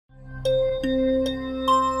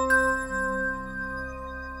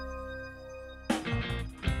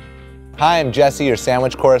Hi, I'm Jesse, your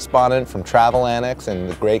sandwich correspondent from Travel Annex and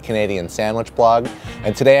the Great Canadian Sandwich Blog.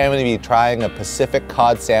 And today I'm going to be trying a Pacific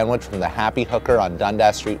Cod sandwich from the Happy Hooker on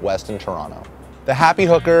Dundas Street West in Toronto. The Happy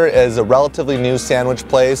Hooker is a relatively new sandwich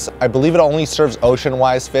place. I believe it only serves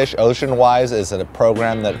ocean-wise fish. Ocean-wise is a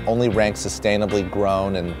program that only ranks sustainably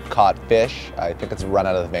grown and caught fish. I think it's run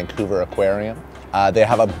out of the Vancouver Aquarium. They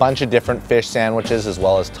have a bunch of different fish sandwiches as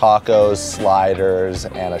well as tacos, sliders,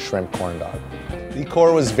 and a shrimp corn dog. The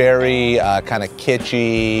decor was very kind of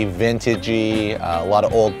kitschy, vintagey, a lot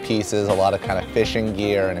of old pieces, a lot of kind of fishing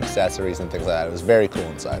gear and accessories and things like that. It was very cool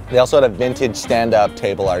inside. They also had a vintage stand-up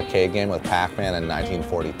table arcade game with Pac-Man in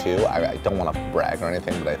 1942. I don't want to brag or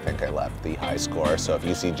anything, but I think I left the high score. So if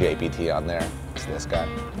you see JPT on there, it's this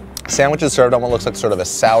guy. The sandwich is served on what looks like sort of a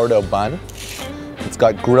sourdough bun. It's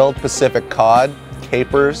got grilled Pacific cod,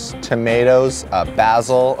 capers, tomatoes,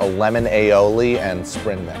 basil, a lemon aioli, and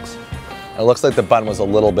spring mix. It looks like the bun was a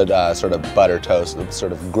little bit sort of butter toasted,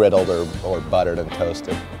 sort of griddled or buttered and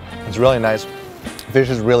toasted. It's really nice. Fish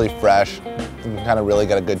is really fresh. You can kind of really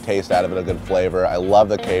get a good taste out of it, a good flavor. I love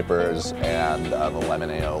the capers and the lemon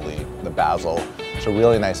aioli, the basil. It's a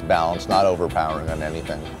really nice balance, not overpowering on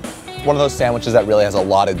anything. One of those sandwiches that really has a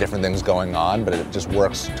lot of different things going on, but it just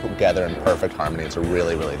works together in perfect harmony. It's a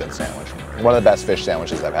really, really good sandwich. One of the best fish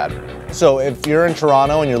sandwiches I've had. So if you're in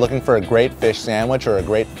Toronto and you're looking for a great fish sandwich or a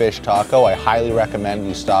great fish taco, I highly recommend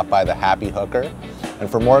you stop by the Happy Hooker. And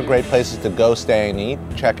for more great places to go, stay, and eat,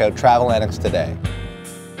 check out Travel Annex today.